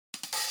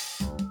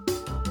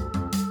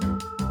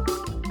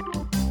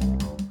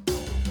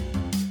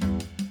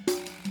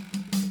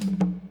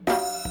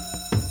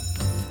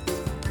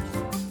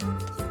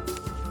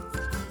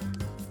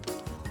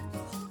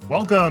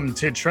Welcome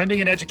to Trending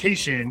in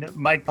Education.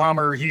 Mike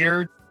Palmer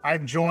here.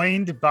 I'm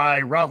joined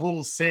by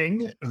Rahul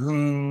Singh,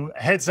 who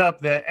heads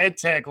up the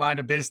EdTech line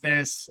of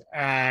business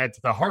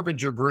at the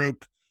Harbinger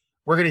Group.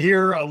 We're going to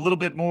hear a little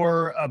bit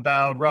more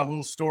about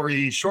Rahul's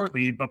story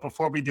shortly, but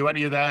before we do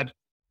any of that,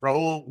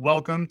 Rahul,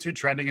 welcome to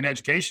Trending in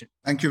Education.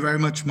 Thank you very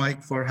much,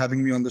 Mike, for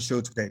having me on the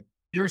show today.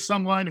 You're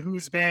someone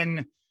who's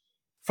been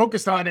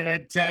focused on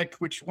EdTech,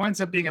 which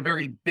winds up being a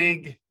very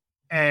big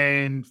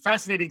and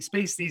fascinating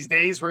space these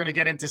days. We're going to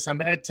get into some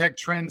EdTech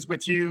trends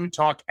with you,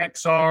 talk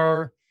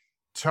XR,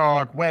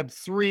 talk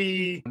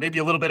Web3, maybe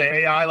a little bit of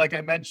AI, like I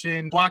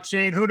mentioned,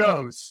 blockchain, who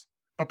knows?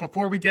 But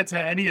before we get to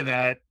any of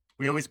that,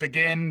 we always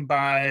begin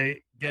by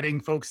getting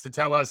folks to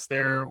tell us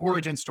their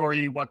origin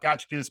story, what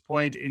got you to this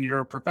point in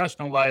your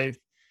professional life.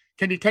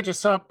 Can you catch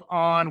us up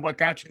on what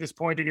got you to this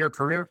point in your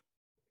career?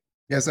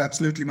 Yes,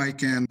 absolutely,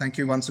 Mike. And thank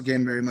you once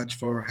again very much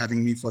for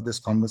having me for this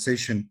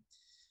conversation.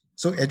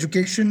 So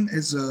education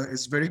is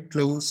very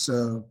close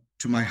to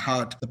my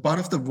heart. The part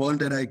of the world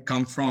that I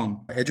come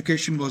from,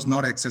 education was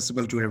not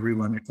accessible to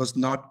everyone. It was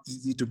not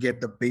easy to get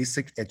the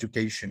basic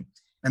education.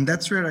 And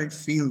that's where I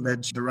feel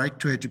that the right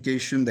to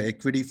education, the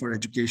equity for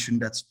education,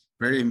 that's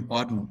very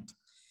important.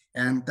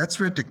 And that's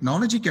where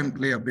technology can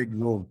play a big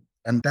role.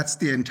 And that's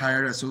the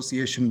entire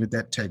association with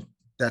EdTech.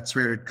 That's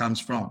where it comes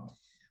from.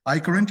 I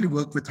currently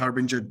work with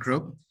Harbinger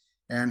Group.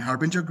 And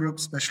Harbinger Group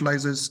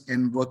specializes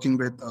in working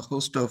with a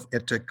host of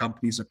EdTech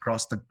companies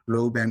across the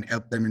globe and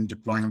help them in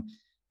deploying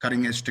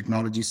cutting-edge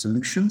technology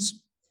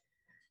solutions.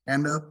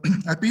 And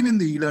I've been in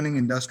the e-learning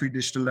industry,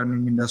 digital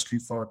learning industry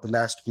for the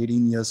last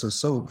 18 years or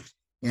so,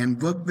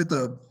 and worked with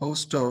a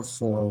host of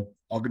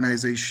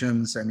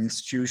organizations and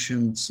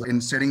institutions in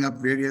setting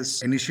up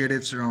various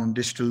initiatives around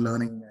digital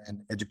learning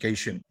and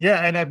education.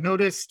 Yeah, and I've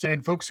noticed,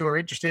 and folks who are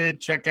interested,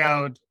 check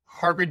out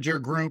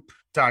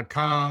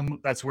harbingergroup.com.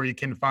 That's where you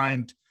can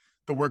find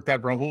the work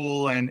that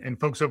Rahul and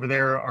folks over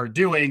there are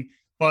doing.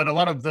 But a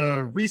lot of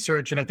the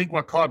research, and I think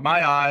what caught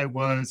my eye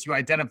was you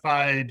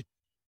identified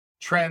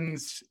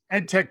trends,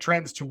 EdTech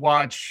trends to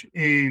watch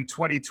in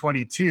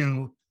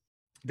 2022.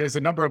 There's a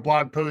number of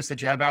blog posts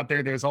that you have out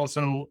there. There's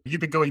also,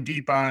 you've been going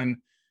deep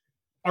on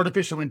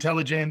artificial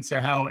intelligence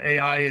and how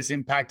AI is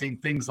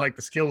impacting things like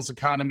the skills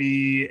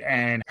economy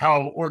and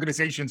how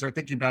organizations are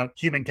thinking about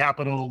human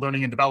capital,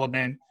 learning and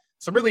development.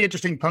 Some really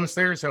interesting posts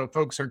there. So if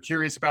folks are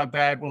curious about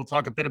that, we'll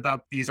talk a bit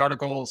about these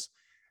articles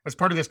as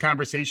part of this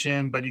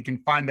conversation, but you can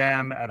find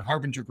them at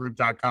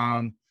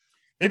harbingergroup.com.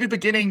 Maybe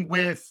beginning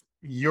with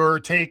your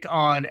take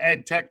on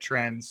EdTech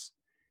trends.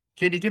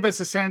 Can you give us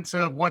a sense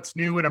of what's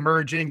new and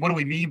emerging? What do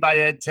we mean by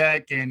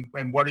EdTech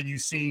and what are you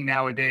seeing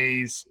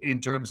nowadays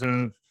in terms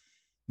of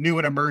new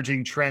and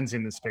emerging trends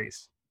in the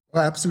space?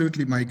 Well,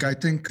 absolutely, Mike. I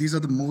think these are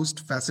the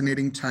most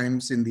fascinating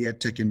times in the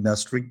EdTech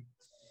industry.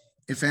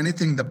 If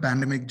anything, the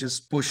pandemic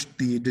just pushed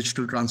the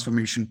digital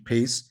transformation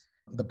pace,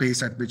 the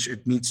pace at which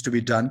it needs to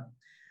be done.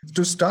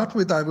 To start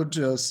with, I would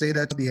say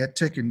that the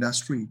EdTech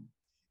industry,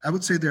 I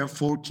would say there are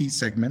four key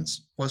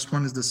segments. First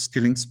one is the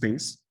skilling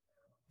space,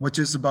 which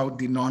is about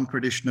the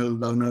non-traditional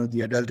learner,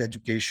 the adult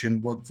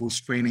education, workforce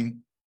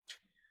training.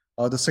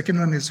 The second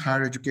one is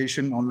higher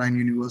education, online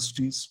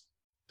universities.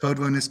 Third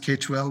one is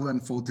K-12,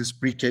 and fourth is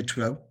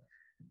pre-K-12.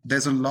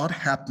 There's a lot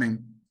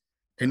happening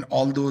in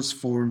all those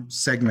four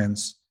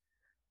segments.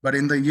 But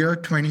in the year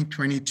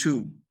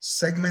 2022,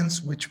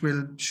 segments which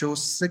will show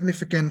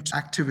significant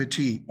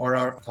activity or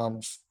are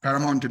of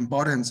paramount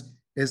importance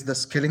is the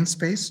skilling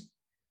space.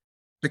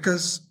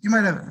 Because you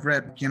might have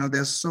read,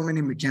 there's so many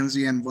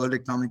McKinsey and World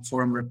Economic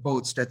Forum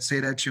reports that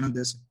say that,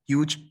 there's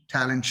huge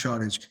talent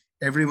shortage.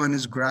 Everyone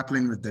is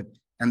grappling with it.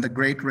 And the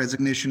Great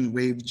Resignation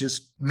wave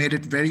just made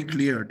it very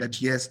clear that,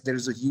 yes, there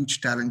is a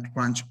huge talent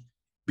crunch,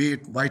 be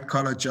it white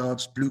collar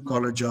jobs, blue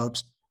collar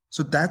jobs.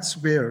 So that's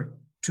where,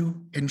 to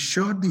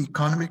ensure the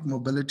economic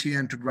mobility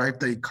and to drive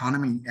the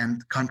economy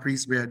and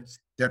countries where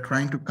they're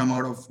trying to come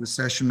out of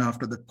recession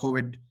after the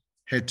COVID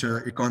hit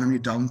economy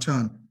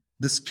downturn,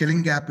 the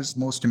skilling gap is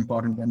most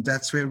important. And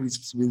that's where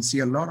we'll see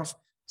a lot of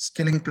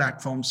skilling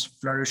platforms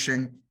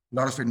flourishing, a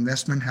lot of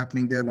investment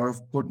happening there, a lot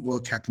of good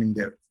work happening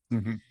there.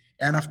 Mm-hmm.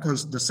 And of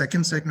course, the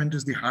second segment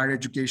is the higher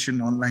education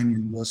online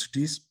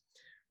universities.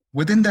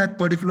 Within that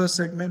particular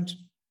segment,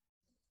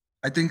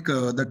 I think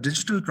the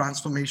digital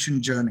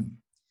transformation journey,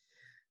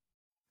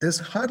 there's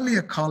hardly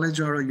a college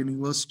or a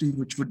university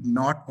which would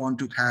not want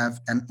to have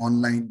an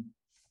online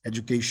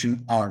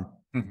education arm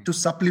to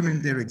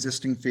supplement their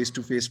existing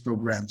face-to-face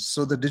programs.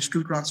 So the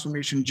digital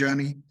transformation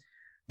journey,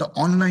 the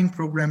online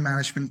program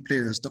management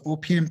players, the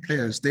OPM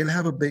players, they'll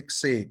have a big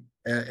say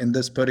in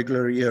this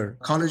particular year.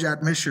 College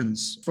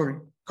admissions,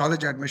 for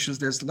college admissions,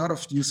 there's a lot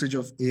of usage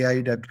of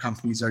AI that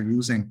companies are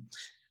using.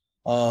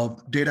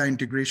 Data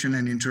integration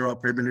and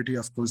interoperability,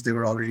 of course, they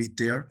were already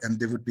there and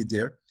they would be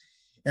there.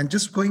 And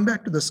just going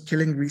back to the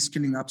skilling,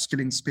 reskilling,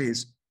 upskilling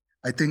space,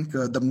 I think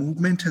the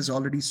movement has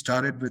already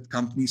started with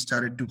companies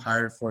started to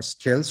hire for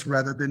skills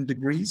rather than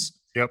degrees.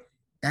 Yep.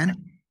 And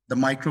the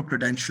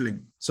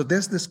micro-credentialing. So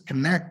there's this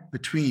connect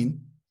between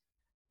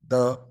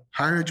the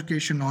higher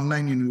education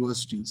online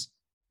universities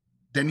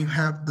Then you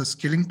have the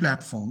skilling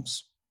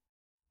platforms,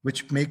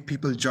 which make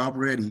people job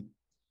ready.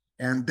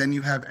 And then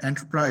you have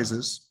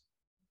enterprises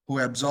who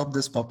absorb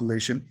this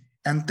population.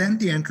 And then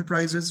the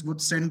enterprises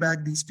would send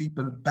back these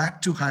people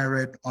back to higher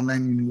ed,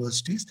 online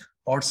universities,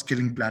 or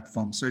skilling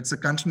platforms. So it's a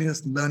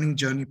continuous learning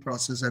journey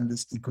process, and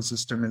this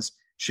ecosystem is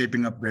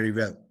shaping up very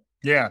well.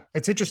 Yeah,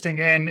 it's interesting.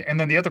 And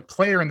then the other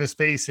player in this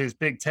space is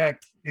big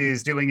tech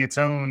is doing its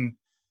own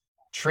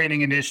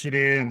training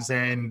initiatives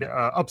and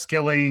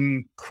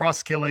upskilling,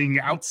 cross-skilling,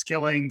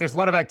 outskilling. There's a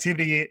lot of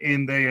activity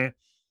in the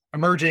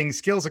emerging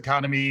skills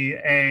economy.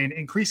 And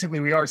increasingly,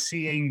 we are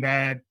seeing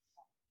that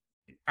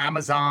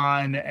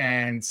Amazon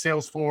and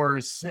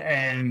Salesforce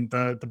and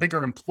the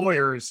bigger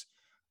employers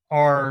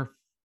are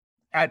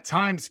at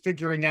times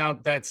figuring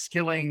out that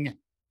skilling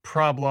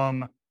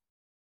problem.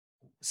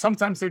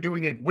 Sometimes they're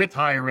doing it with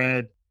higher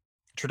ed,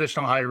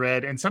 traditional higher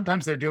ed, and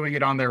sometimes they're doing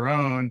it on their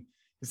own.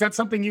 Is that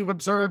something you've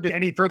observed?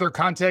 Any further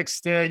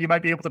context you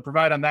might be able to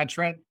provide on that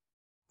trend?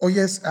 Oh,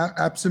 yes,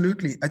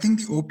 absolutely. I think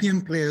the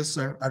OPM players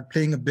are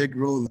playing a big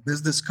role.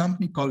 There's this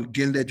company called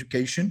Guild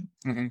Education,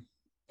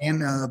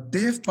 and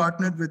they've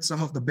partnered with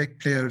some of the big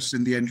players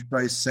in the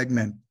enterprise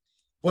segment.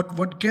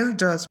 What Guild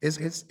does is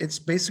it's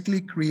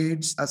basically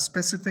creates a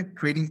specific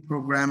training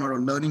program or a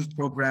learning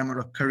program or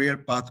a career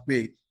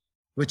pathway,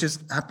 which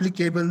is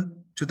applicable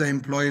to the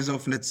employees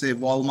of, let's say,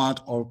 Walmart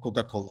or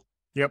Coca-Cola.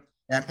 Yep.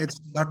 And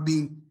it's not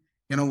the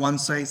one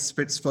size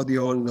fits for the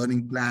all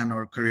learning plan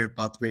or career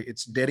pathway.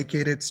 It's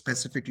dedicated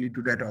specifically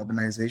to that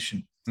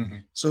organization.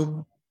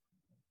 So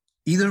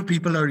either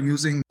people are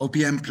using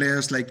OPM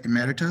players like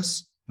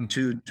Emeritus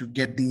to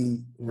get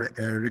the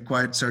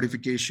required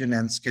certification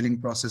and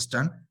skilling process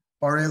done,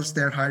 or else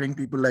they're hiring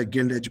people like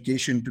Guild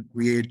Education to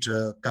create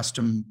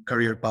custom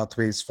career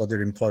pathways for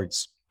their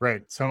employees.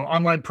 Right. So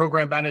online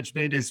program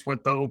management is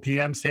what the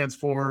OPM stands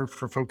for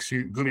folks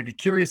who may be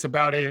curious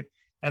about it.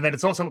 And then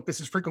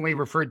this is frequently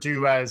referred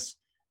to as,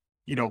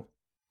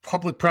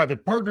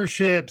 public-private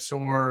partnerships,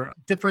 or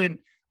different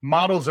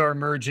models are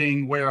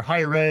emerging where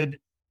higher ed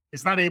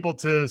is not able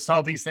to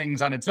solve these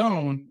things on its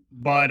own,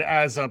 but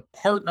as a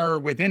partner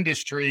with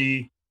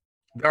industry,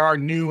 there are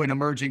new and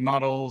emerging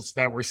models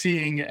that we're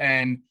seeing.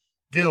 And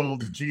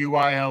Guild,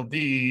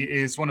 G-U-I-L-D,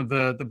 is one of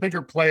the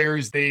bigger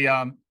players.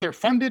 They're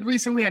funded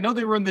recently. I know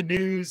they were in the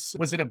news.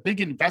 Was it a big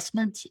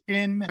investment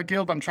in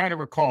Guild? I'm trying to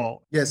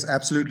recall. Yes,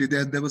 absolutely.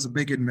 There was a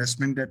big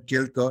investment that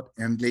Guild got.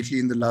 And lately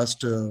in the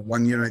last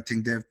 1 year, I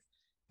think they've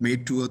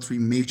made 2 or 3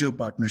 major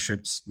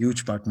partnerships,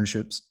 huge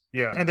partnerships.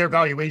 Yeah. And their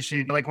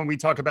valuation, like when we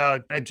talk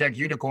about EdTech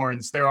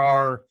unicorns, there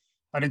are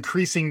an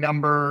increasing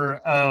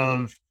number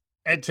of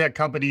EdTech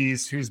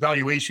companies whose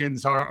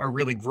valuations are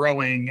really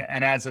growing.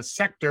 And as a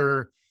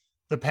sector,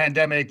 the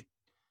pandemic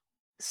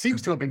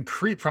seems to have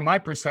increased, from my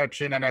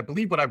perception, and I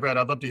believe what I've read,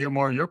 I'd love to hear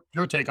more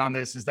your take on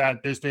this, is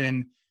that there's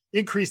been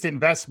increased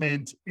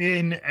investment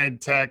in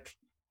EdTech.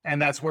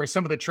 And that's where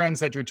some of the trends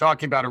that you're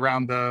talking about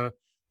around the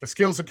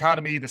skills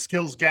economy, the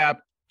skills gap,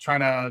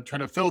 trying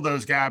to fill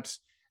those gaps,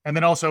 and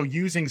then also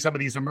using some of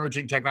these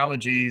emerging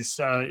technologies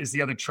is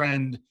the other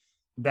trend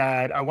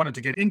that I wanted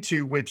to get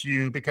into with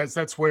you, because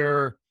that's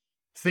where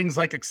things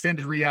like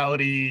extended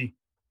reality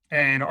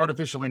and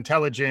artificial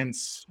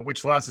intelligence,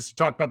 which allows us to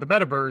talk about the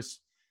metaverse,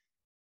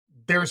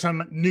 there's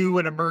some new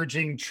and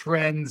emerging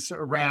trends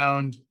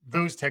around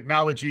those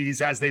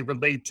technologies as they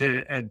relate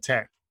to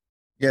EdTech.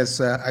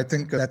 Yes, I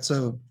think that's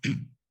a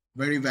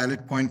very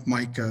valid point,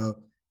 Mike.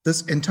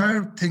 This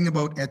entire thing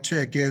about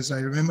EdTech is, I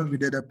remember we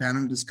did a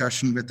panel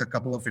discussion with a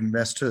couple of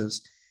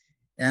investors,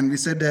 and we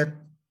said that,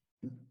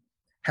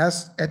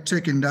 has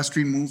EdTech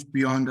industry moved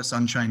beyond the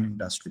sunshine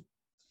industry?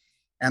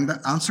 And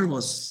the answer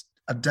was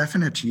a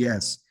definite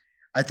yes.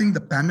 I think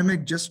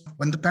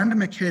when the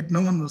pandemic hit,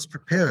 no one was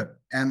prepared,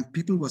 and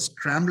people were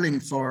scrambling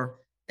for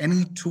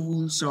any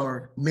tools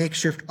or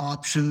makeshift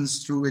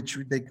options through which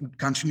they could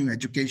continue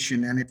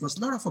education. And it was a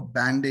lot of a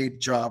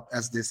Band-Aid job,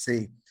 as they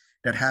say,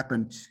 that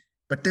happened.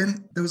 But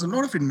then there was a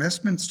lot of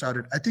investment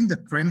started. I think the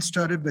trend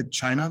started with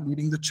China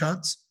leading the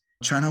charts.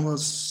 China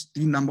was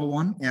the number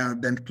one,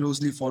 and then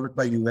closely followed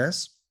by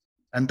US.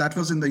 And that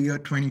was in the year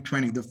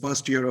 2020, the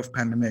first year of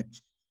pandemic.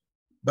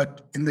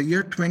 But in the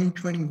year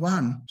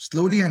 2021,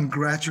 slowly and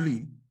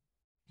gradually,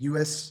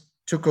 US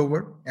took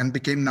over and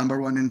became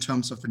number one in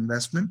terms of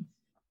investment.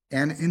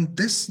 And in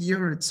this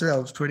year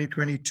itself,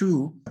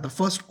 2022, the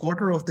first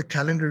quarter of the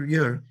calendar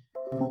year,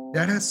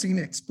 that has seen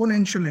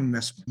exponential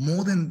investment,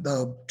 more than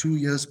the 2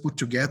 years put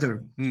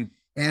together.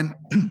 And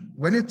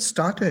when it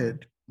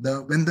started,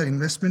 when the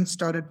investment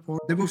started,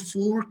 there were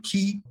 4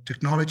 key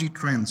technology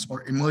trends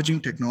or emerging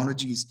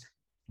technologies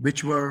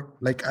which were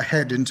like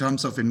ahead in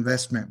terms of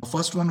investment. The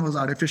first one was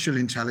artificial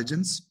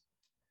intelligence.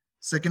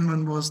 Second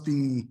one was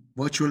the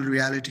virtual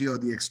reality or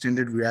the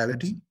extended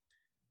reality.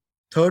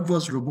 Third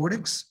was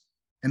robotics.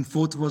 And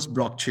fourth was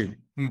blockchain.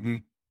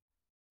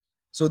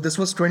 So this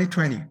was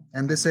 2020.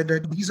 And they said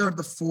that these are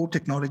the 4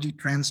 technology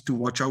trends to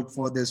watch out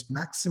for. There's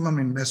maximum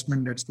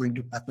investment that's going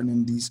to happen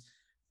in these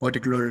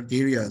particular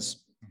areas.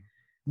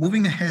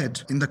 Moving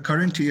ahead in the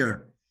current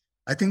year,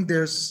 I think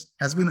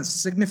has been a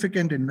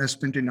significant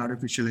investment in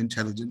artificial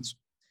intelligence.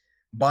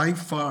 By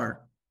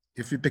far,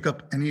 if you pick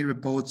up any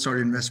reports or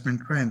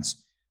investment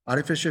trends,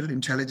 artificial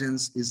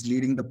intelligence is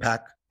leading the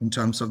pack in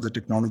terms of the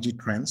technology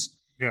trends.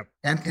 Yeah.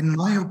 And in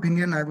my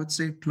opinion, I would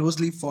say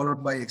closely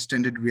followed by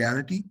extended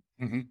reality.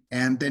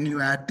 And then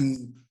you add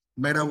the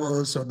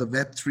metaverse or the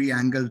Web3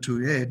 angle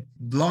to it.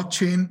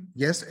 Blockchain,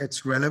 yes,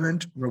 it's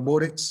relevant.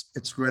 Robotics,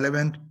 it's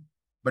relevant,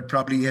 but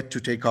probably yet to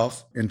take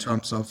off in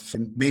terms of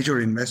major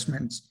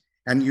investments.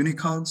 And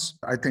unicorns,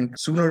 I think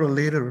sooner or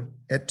later,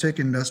 EdTech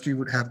industry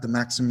would have the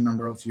maximum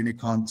number of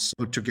unicorns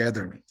put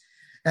together.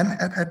 And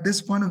at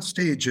this point of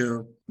stage,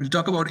 we'll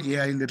talk about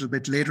AI a little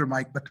bit later,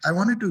 Mike, but I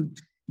wanted to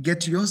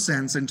get your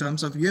sense in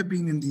terms of you have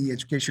been in the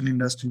education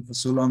industry for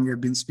so long,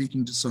 you've been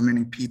speaking to so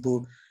many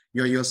people,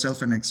 you're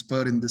yourself an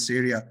expert in this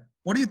area.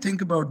 What do you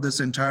think about this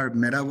entire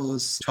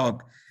metaverse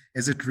talk?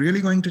 Is it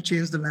really going to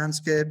change the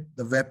landscape,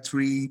 the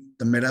Web3,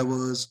 the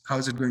metaverse? How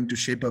is it going to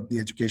shape up the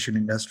education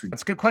industry?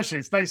 That's a good question.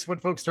 It's nice when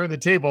folks turn the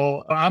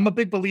table. I'm a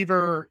big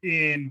believer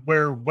in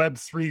where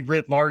Web3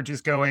 writ large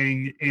is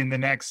going in the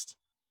next,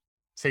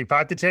 say,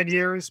 5 to 10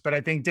 years. But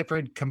I think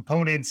different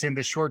components in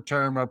the short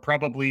term are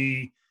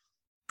probably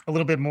a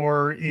little bit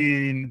more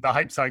in the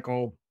hype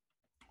cycle,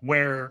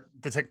 where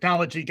the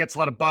technology gets a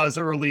lot of buzz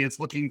early. It's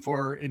looking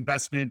for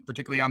investment,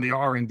 particularly on the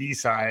R&D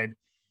side.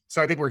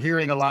 So I think we're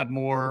hearing a lot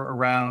more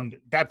around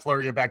that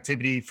flurry of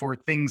activity for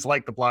things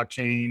like the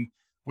blockchain,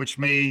 which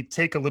may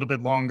take a little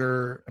bit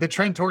longer. The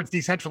trend towards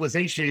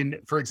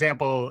decentralization, for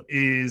example,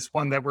 is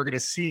one that we're going to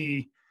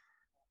see,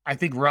 I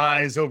think,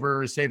 rise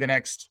over, say, the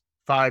next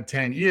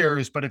 5-10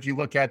 years. But if you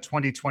look at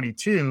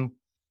 2022,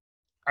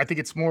 I think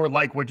it's more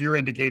like what you're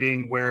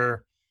indicating,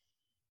 where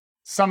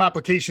some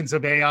applications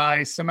of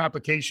AI, some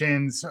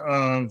applications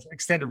of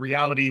extended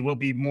reality will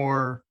be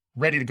more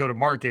ready to go to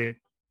market.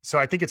 So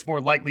I think it's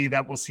more likely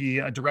that we'll see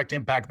a direct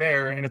impact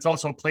there. And it's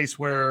also a place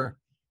where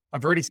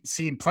I've already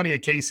seen plenty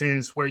of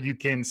cases where you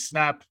can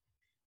snap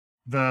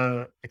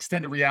the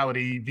extended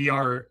reality,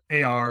 VR,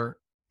 AR,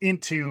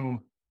 into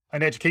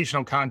an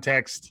educational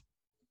context,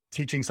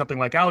 teaching something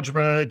like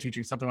algebra,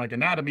 teaching something like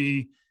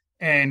anatomy,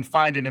 and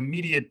find an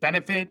immediate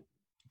benefit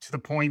to the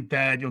point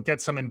that you'll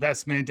get some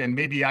investment and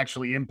maybe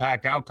actually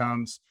impact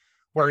outcomes.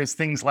 Whereas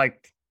things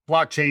like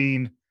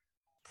blockchain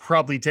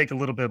probably take a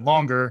little bit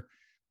longer.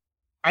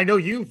 I know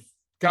you've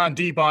gone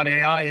deep on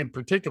AI in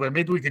particular.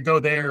 Maybe we could go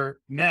there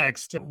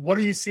next. What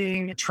are you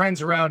seeing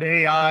trends around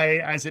AI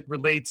as it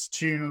relates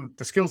to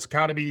the skills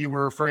economy you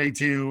were referring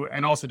to,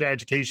 and also to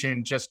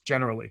education just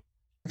generally?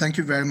 Thank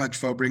you very much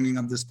for bringing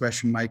up this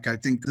question, Mike. I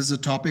think this is a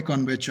topic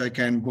on which I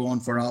can go on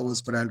for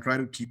hours, but I'll try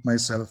to keep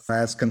myself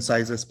as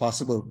concise as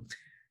possible.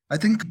 I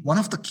think one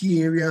of the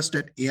key areas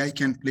that AI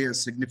can play a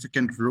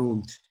significant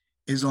role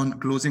is on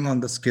closing on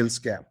the skills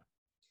gap.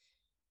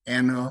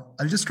 And I'll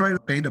just try to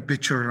paint a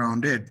picture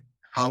around it,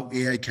 how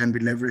AI can be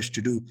leveraged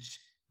to do.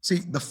 See,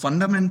 the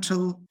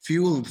fundamental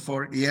fuel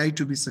for AI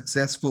to be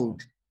successful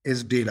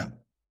is data.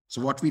 So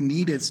what we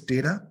need is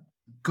data,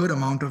 good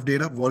amount of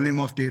data, volume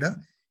of data,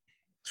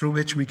 through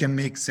which we can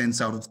make sense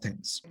out of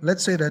things.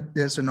 Let's say that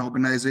there's an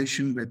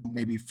organization with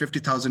maybe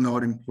 50,000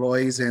 odd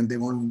employees, and they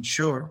want to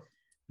ensure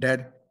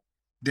that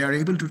they are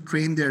able to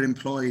train their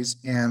employees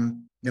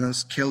and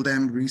skill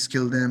them,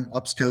 reskill them,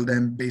 upskill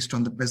them based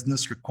on the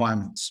business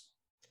requirements.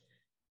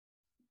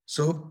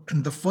 So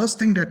the first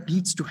thing that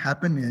needs to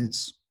happen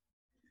is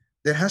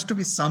there has to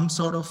be some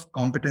sort of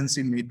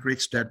competency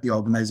matrix that the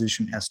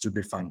organization has to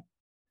define.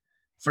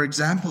 For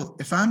example,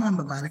 if I'm on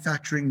the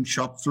manufacturing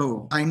shop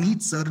floor, I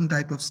need certain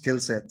type of skill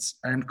sets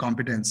and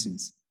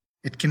competencies.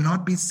 It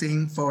cannot be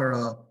same for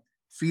a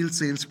field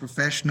sales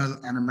professional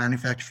and a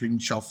manufacturing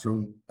shop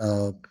floor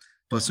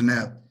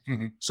personnel.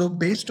 So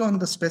based on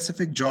the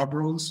specific job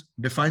roles,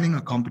 defining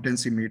a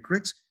competency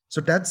matrix. So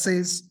that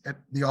says that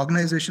the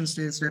organization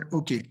says that,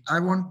 okay,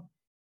 I want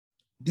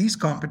these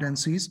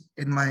competencies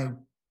in my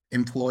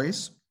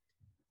employees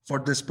for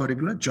this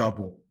particular job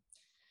role.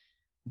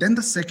 Then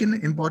the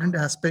second important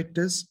aspect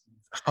is,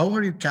 how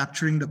are you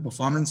capturing the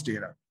performance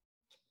data?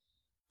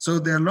 So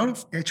there are a lot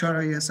of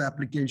HRIS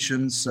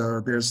applications.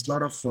 There's a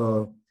lot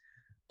of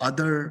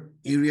other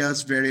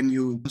areas wherein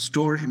you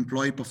store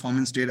employee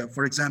performance data.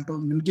 For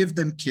example, you'll give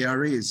them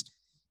KRAs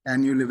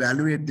and you'll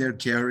evaluate their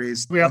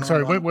KRAs. Wait, I'm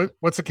sorry,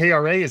 what's a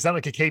KRA? Is that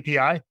like a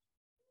KPI?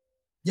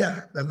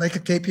 Yeah, like a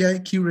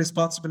KPI, key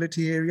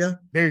responsibility area.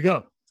 There you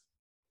go.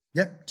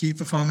 Yeah, key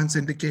performance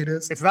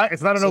indicators. It's not an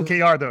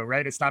OKR though,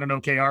 right? It's not an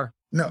OKR.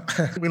 No.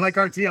 We like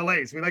our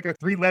TLAs. We like our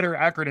 3-letter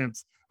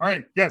acronyms. All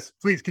right. Yes,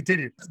 please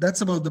continue.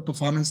 That's about the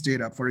performance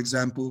data, for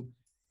example.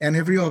 And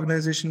every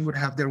organization would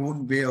have their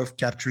own way of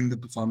capturing the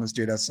performance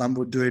data. Some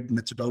would do it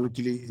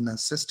methodologically in a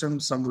system.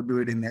 Some would do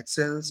it in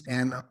Excel.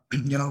 And,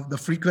 the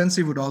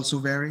frequency would also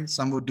vary.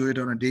 Some would do it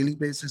on a daily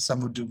basis. Some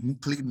would do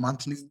weekly,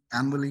 monthly,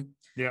 annually.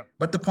 Yeah.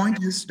 But the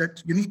point is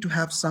that you need to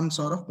have some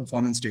sort of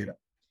performance data.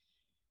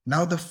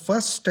 Now, the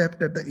first step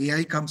that the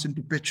AI comes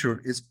into picture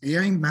is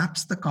AI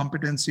maps the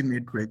competency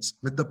matrix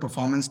with the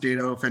performance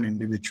data of an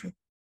individual.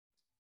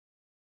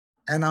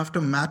 And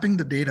after mapping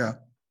the data,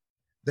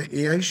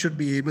 the AI should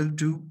be able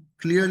to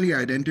clearly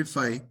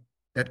identify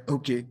that,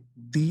 okay,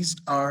 these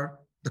are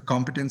the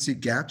competency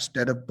gaps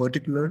that a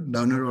particular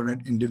learner or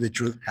an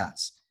individual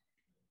has.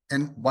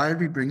 And why are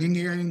we bringing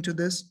AI into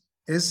this?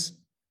 I'm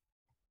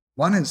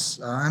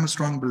a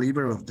strong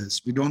believer of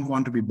this. We don't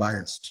want to be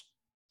biased.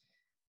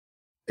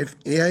 If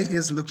AI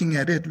is looking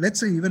at it, let's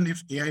say even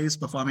if AI is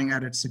performing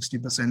at its 60%,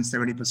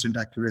 70%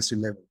 accuracy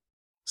level,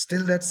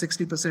 still that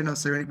 60%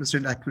 or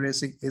 70%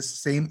 accuracy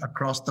is same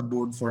across the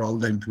board for all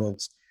the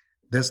employees.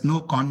 There's no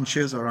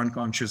conscious or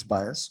unconscious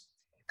bias.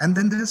 And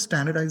then there's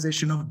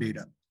standardization of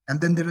data. And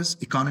then there is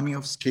economy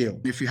of scale.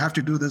 If you have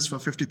to do this for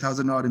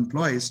 50,000 odd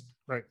employees,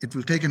 right, it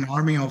will take an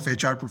army of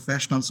HR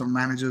professionals or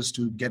managers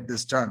to get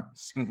this done.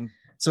 Mm-hmm.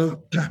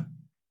 So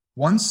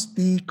once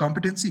the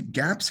competency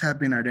gaps have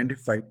been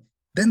identified,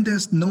 then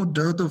there's no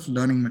dearth of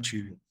learning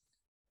material.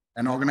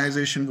 An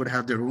organization would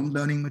have their own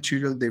learning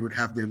material. They would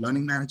have their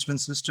learning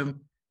management system.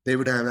 They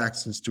would have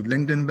access to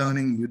LinkedIn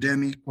Learning,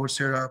 Udemy,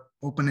 Coursera,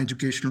 open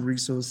educational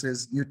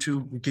resources,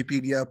 YouTube,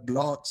 Wikipedia,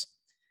 blogs,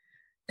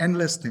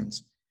 endless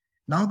things.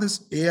 Now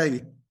this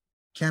AI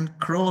can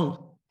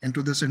crawl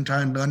into this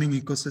entire learning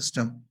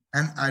ecosystem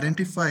and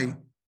identify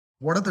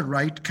what are the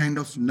right kind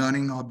of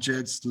learning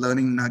objects,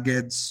 learning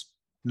nuggets,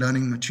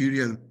 learning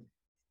material,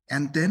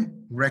 and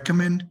then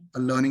recommend a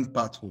learning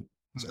pathway.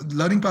 So the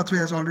learning pathway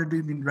has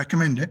already been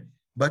recommended,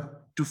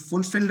 but to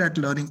fulfill that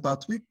learning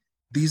pathway,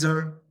 these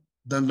are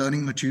the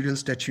learning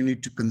materials that you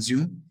need to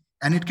consume.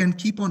 And it can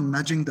keep on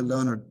nudging the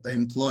learner, the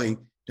employee,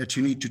 that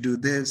you need to do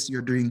this,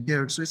 you're doing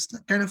here. So it's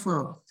kind of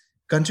a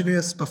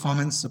continuous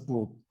performance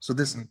support. So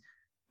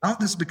now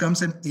this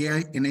becomes an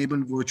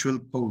AI-enabled virtual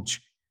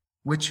coach,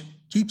 which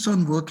keeps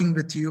on working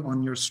with you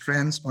on your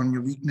strengths, on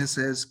your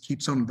weaknesses,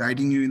 keeps on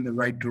guiding you in the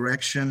right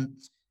direction,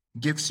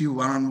 gives you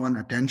one-on-one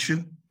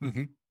attention.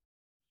 Mm-hmm.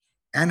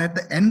 And at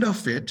the end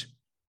of it,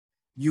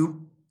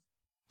 you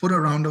put a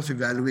round of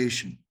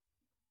evaluation.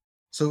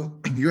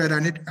 So you had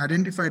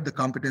identified the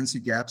competency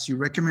gaps, you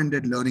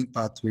recommended learning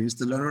pathways,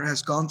 the learner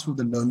has gone through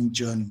the learning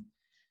journey.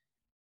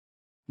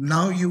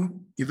 Now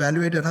you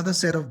evaluate another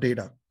set of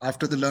data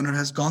after the learner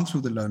has gone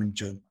through the learning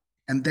journey.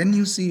 And then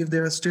you see if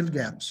there are still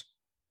gaps.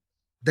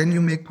 Then you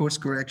make course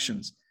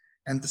corrections.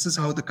 And this is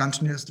how the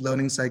continuous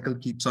learning cycle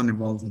keeps on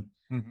evolving.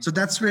 Mm-hmm. So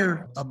that's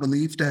where I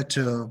believe that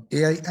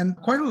AI, and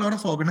quite a lot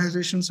of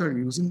organizations are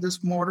using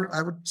this model.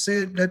 I would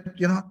say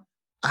that,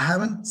 I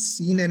haven't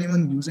seen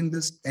anyone using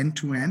this end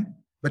to end,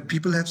 but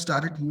people have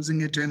started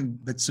using it in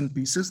bits and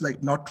pieces,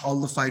 like not all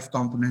the 5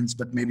 components,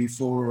 but maybe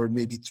 4 or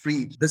maybe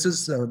 3. This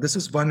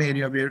is one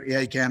area where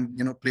AI can,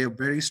 play a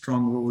very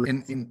strong role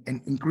in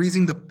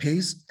increasing the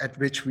pace at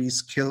which we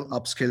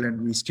upskill and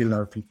reskill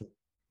our people.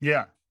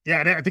 Yeah.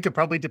 Yeah. And I think it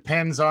probably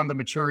depends on the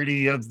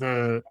maturity of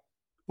the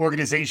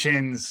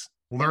organization's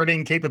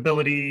learning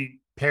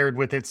capability paired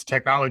with its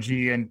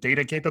technology and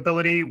data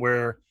capability,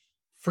 where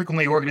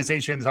frequently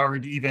organizations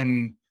aren't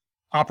even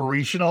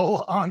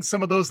operational on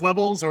some of those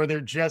levels, or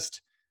their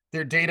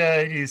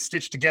data is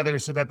stitched together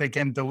so that they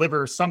can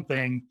deliver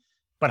something,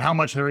 but how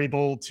much they're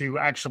able to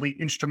actually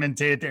instrument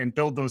it and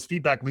build those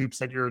feedback loops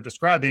that you're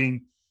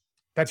describing,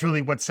 that's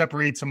really what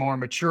separates a more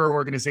mature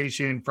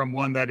organization from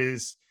one that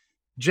is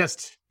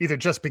either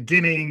just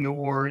beginning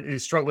or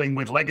is struggling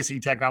with legacy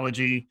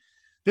technology.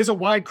 There's a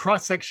wide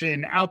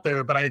cross-section out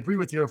there, but I agree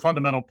with your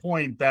fundamental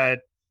point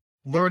that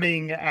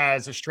learning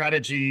as a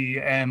strategy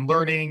and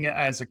learning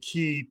as a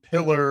key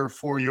pillar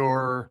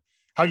for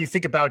how you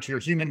think about your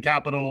human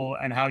capital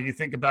and how you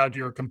think about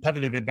your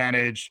competitive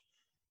advantage,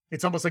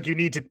 it's almost like you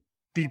need to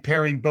be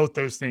pairing both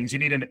those things. You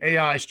need an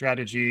AI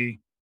strategy,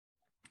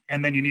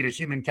 and then you need a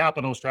human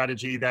capital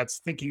strategy that's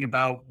thinking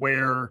about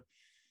where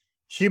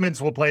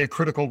humans will play a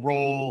critical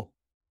role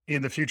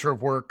in the future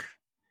of work,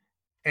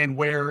 and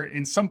where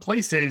in some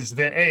places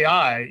the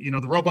AI,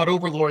 the robot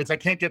overlords, I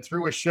can't get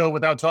through a show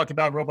without talking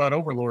about robot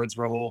overlords,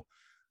 Rahul.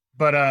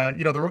 But,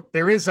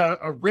 there is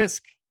a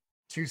risk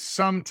to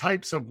some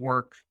types of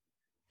work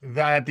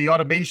that the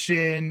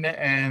automation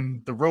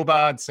and the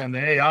robots and the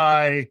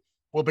AI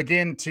will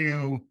begin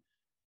to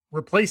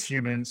replace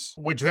humans,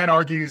 which then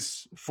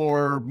argues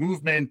for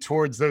movement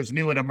towards those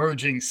new and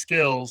emerging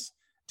skills.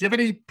 Do you have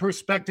any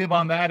perspective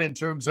on that in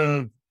terms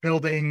of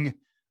building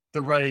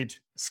the right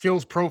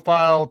skills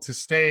profile to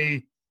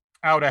stay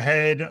out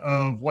ahead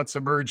of what's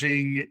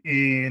emerging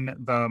in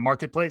the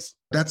marketplace?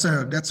 That's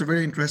a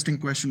very interesting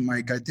question,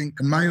 Mike. I think,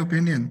 in my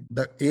opinion,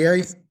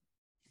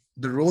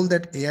 the role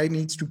that AI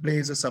needs to play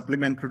is a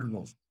supplementary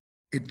role.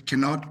 It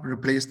cannot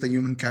replace the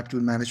human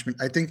capital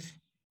management. I think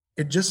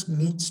it just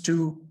needs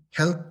to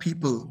help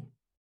people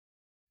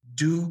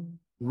do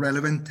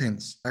relevant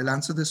things. I'll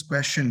answer this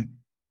question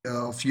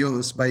of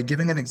yours by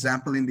giving an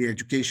example in the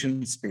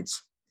education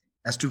space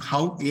as to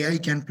how AI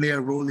can play a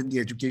role in the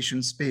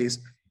education space.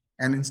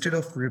 And instead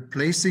of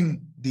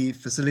replacing the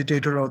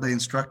facilitator or the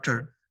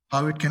instructor,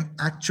 how it can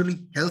actually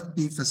help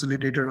the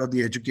facilitator or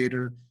the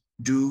educator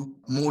do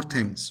more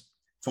things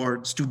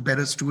for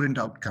better student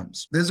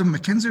outcomes. There's a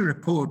McKinsey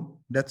report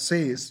that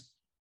says,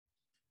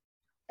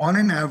 on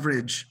an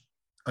average,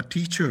 a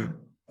teacher,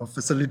 a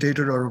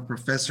facilitator, or a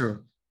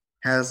professor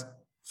has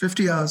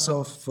 50 hours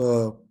of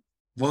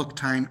work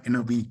time in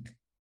a week.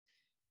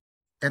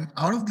 And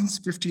out of these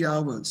 50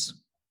 hours,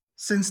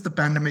 since the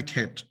pandemic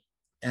hit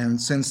and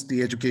since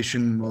the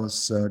education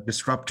was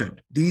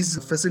disrupted, these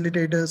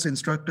facilitators,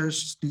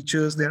 instructors,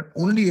 teachers, they're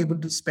only able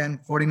to spend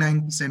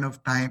 49%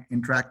 of time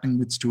interacting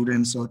with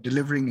students or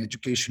delivering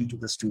education to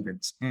the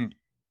students.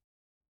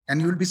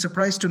 And you'll be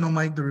surprised to know,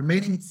 Mike, the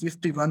remaining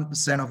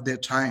 51% of their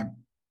time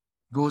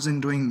goes in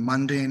doing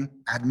mundane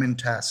admin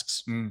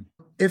tasks.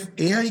 If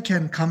AI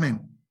can come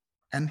in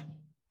and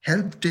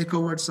help take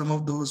over some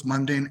of those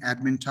mundane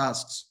admin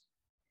tasks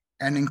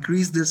and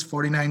increase this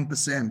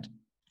 49%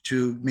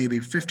 to maybe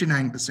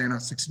 59% or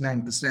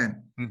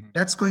 69%,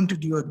 that's going to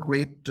do a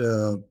great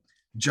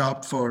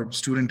job for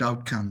student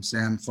outcomes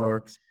and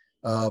for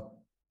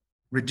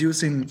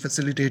reducing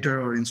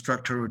facilitator or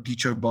instructor or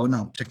teacher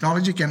burnout.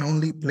 Technology can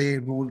only play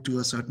a role to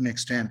a certain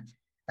extent.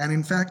 And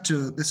in fact,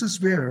 this is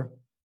where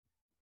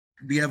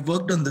we have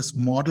worked on this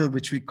model,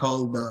 which we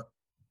call the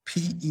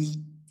PESE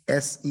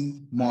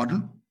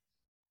model.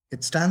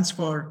 It stands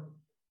for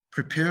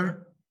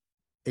prepare,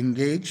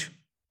 engage,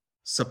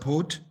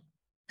 support,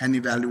 and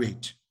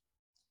evaluate.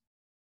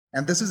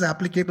 And this is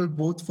applicable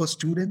both for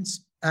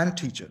students and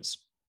teachers.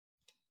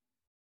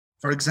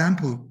 For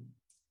example,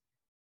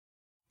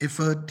 if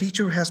a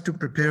teacher has to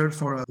prepare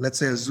for, let's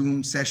say, a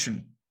Zoom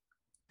session,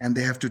 and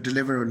they have to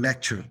deliver a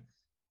lecture,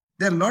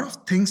 there are a lot of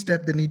things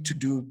that they need to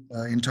do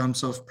in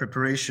terms of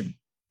preparation.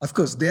 Of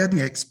course, they are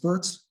the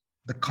experts,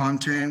 the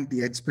content,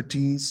 the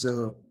expertise,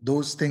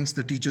 those things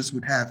the teachers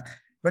would have.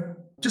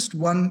 But just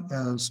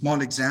one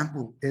small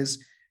example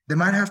is they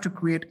might have to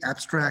create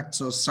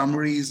abstracts or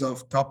summaries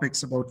of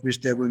topics about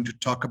which they're going to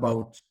talk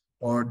about,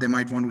 or they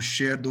might want to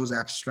share those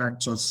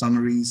abstracts or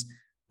summaries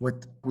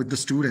with the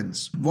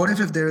students. What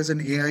if there is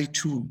an AI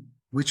tool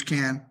which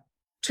can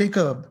take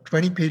a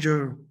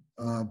 20-pager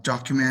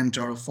document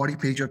or a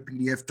 40-pager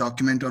PDF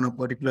document on a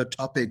particular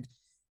topic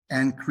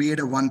and create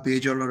a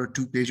 1-pager or a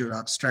 2-pager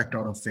abstract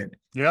out of it?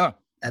 Yeah.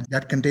 And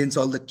that contains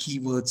all the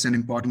keywords and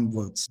important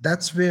words.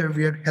 That's where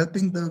we are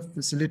helping the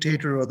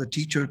facilitator or the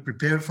teacher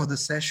prepare for the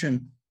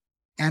session.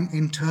 And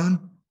in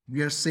turn,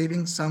 we are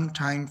saving some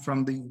time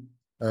from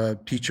the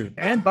teacher.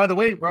 And by the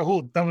way,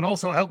 Rahul, that would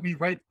also help me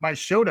write my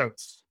show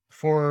notes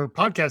for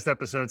podcast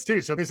episodes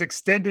too. So there's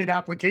extended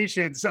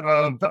applications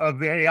of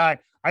the AI.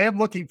 I am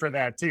looking for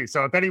that too.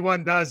 So if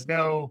anyone does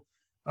know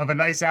of a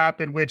nice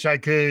app in which I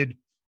could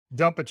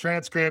dump a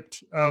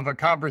transcript of a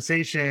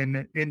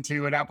conversation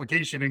into an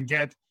application and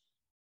get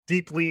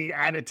deeply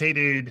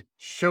annotated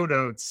show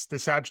notes,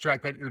 this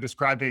abstract that you're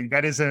describing,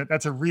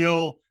 that's a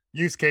real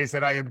use case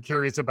that I am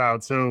curious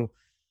about. So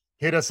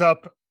hit us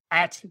up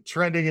at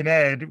Trending in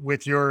Ed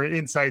with your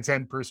insights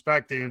and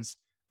perspectives.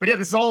 But yeah,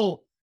 this is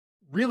all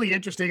really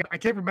interesting. I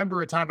can't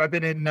remember a time. I've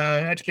been in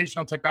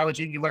educational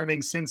technology and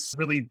e-learning since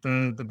really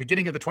the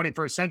beginning of the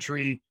 21st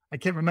century. I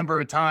can't remember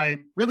a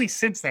time really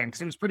since then,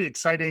 because it was pretty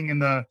exciting in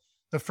the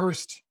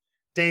first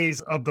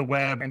days of the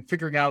web and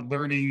figuring out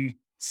learning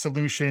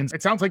solutions.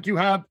 It sounds like you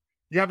have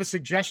a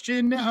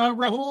suggestion,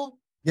 Rahul?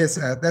 Yes,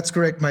 that's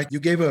correct, Mike. You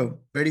gave a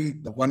very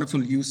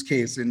wonderful use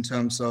case in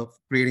terms of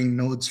creating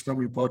notes from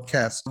your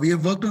podcast. We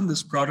have worked on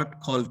this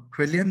product called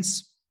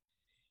Trillions,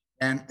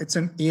 and it's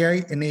an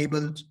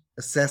AI-enabled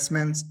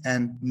assessments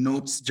and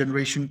notes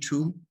generation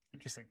tool.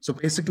 Interesting. So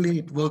basically,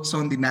 it works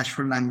on the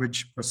natural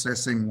language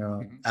processing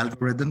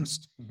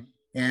algorithms.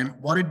 And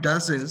what it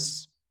does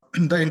is,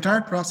 the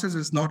entire process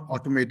is not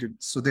automated.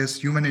 So there's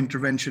human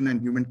intervention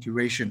and human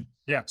curation.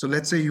 Yeah. So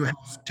let's say you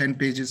have 10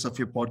 pages of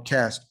your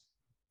podcast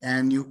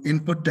and you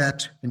input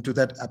that into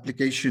that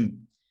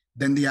application.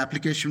 Then the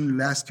application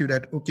will ask you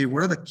that, okay,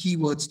 what are the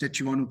keywords that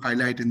you want to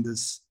highlight in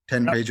this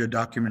 10-pager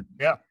document?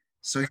 Yeah.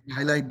 So you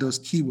highlight those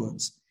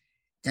keywords.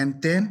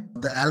 And then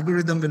the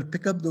algorithm will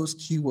pick up those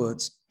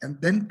keywords and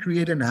then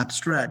create an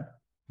abstract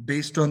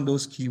based on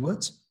those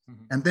keywords.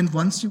 And then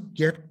once you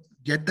get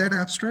that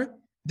abstract,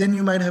 then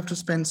you might have to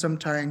spend some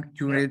time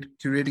curating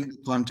the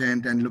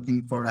content and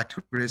looking for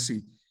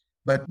accuracy.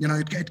 But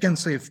it can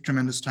save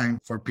tremendous time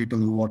for people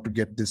who want to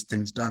get these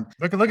things done.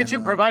 Look at you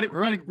providing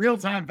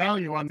real-time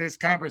value on this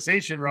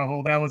conversation,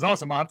 Rahul. That was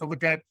awesome. I'll have to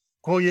look at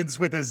Quillions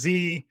with a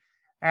Z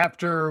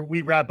after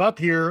we wrap up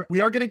here. We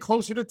are getting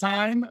closer to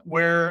time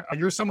where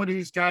you're someone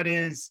who's got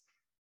his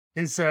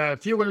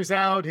feelers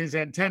out, his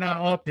antenna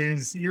up,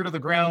 his ear to the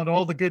ground,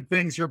 all the good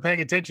things. You're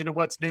paying attention to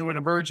what's new and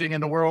emerging in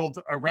the world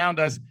around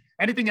us.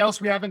 Anything else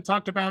we haven't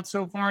talked about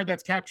so far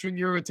that's capturing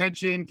your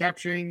attention,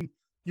 capturing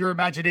your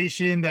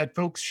imagination that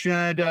folks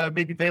should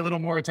maybe pay a little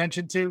more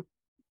attention to?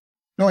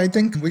 No, I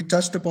think we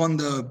touched upon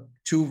the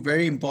two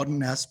very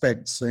important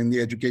aspects in the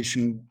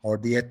education or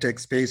the edtech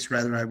space,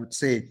 rather, I would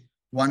say.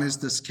 One is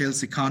the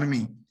skills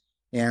economy.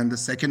 And the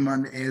second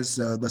one is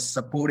the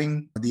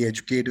supporting the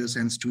educators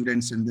and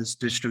students in this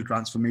digital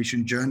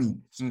transformation journey.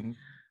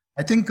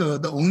 I think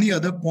the only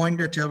other point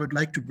that I would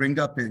like to bring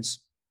up is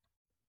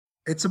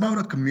it's about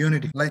a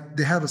community. Like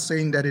they have a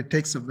saying that it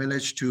takes a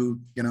village to,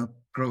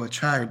 grow a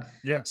child.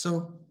 Yeah.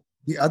 So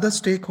the other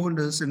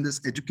stakeholders in this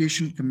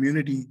education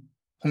community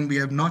whom we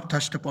have not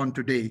touched upon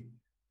today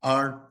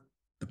are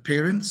the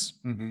parents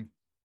Mm-hmm.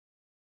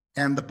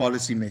 and the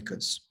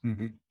policymakers.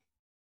 Mm-hmm.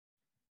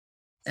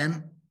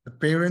 And the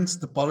parents,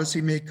 the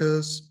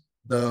policymakers,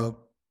 the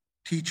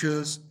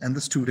teachers, and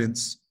the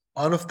students,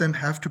 all of them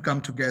have to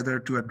come together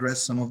to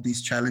address some of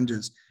these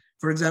challenges.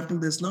 For example,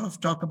 there's a lot of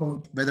talk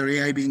about whether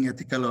AI being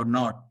ethical or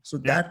not. So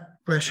that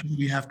question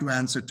we have to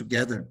answer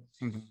together.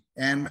 Mm-hmm.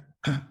 And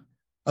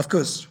of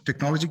course,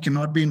 technology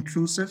cannot be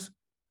intrusive,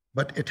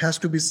 but it has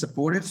to be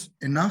supportive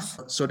enough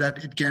so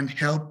that it can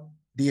help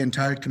the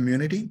entire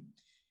community,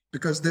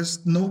 because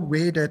there's no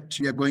way that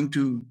we are going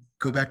to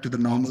go back to the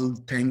normal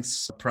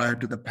things prior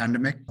to the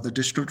pandemic. The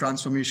digital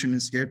transformation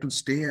is here to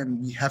stay, and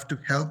we have to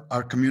help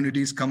our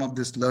communities come up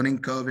this learning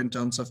curve in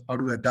terms of how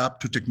to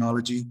adapt to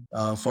technology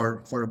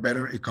for a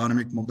better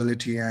economic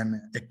mobility and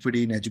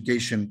equity in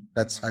education.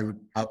 That's how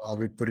I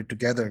would put it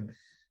together.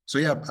 So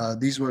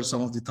these were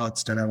some of the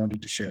thoughts that I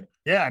wanted to share.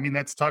 Yeah, I mean,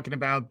 that's talking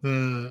about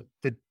the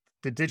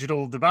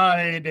digital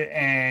divide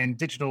and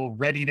digital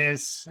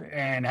readiness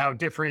and how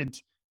different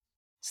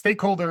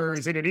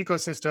stakeholders in an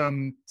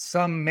ecosystem,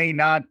 some may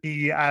not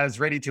be as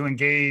ready to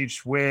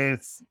engage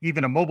with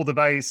even a mobile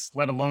device,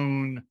 let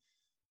alone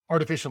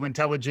artificial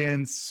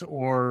intelligence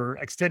or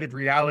extended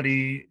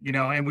reality,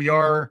 and we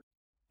are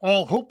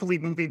all hopefully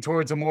moving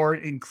towards a more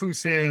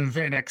inclusive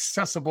and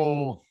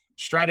accessible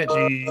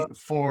strategy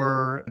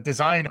for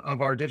design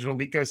of our digital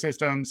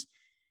ecosystems.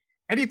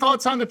 Any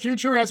thoughts on the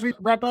future as we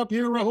wrap up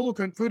here, Rahul?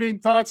 Concluding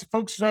thoughts.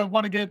 Folks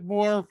want to get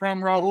more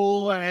from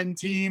Rahul and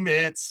team.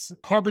 It's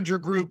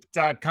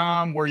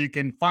harbingergroup.com where you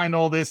can find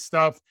all this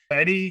stuff.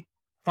 Any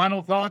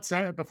final thoughts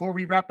before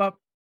we wrap up?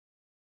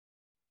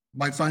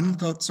 My final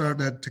thoughts are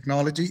that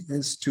technology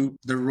is to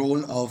the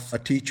role of a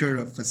teacher,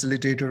 a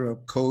facilitator, a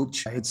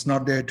coach. It's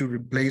not there to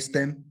replace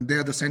them.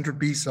 They're the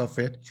centerpiece of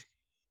it.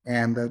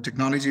 And the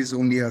technology is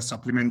only a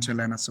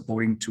supplemental and a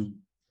supporting tool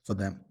for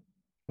them.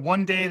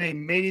 One day they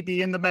may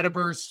be in the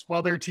metaverse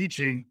while they're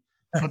teaching,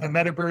 but the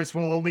metaverse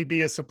will only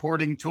be a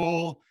supporting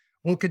tool.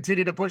 We'll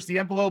continue to push the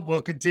envelope.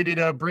 We'll continue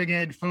to bring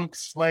in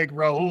folks like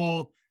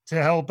Rahul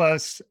to help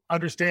us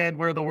understand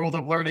where the world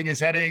of learning is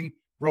heading.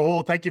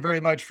 Rahul, thank you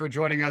very much for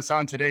joining us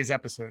on today's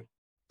episode.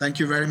 Thank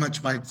you very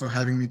much, Mike, for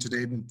having me today.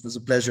 It was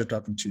a pleasure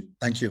talking to you.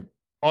 Thank you.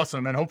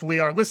 Awesome. And hopefully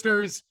our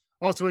listeners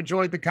also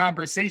enjoyed the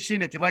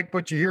conversation. If you like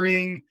what you're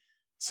hearing,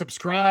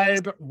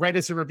 subscribe, write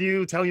us a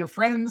review, tell your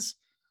friends.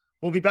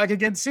 We'll be back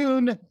again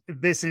soon.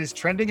 This is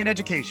Trending in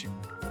Education.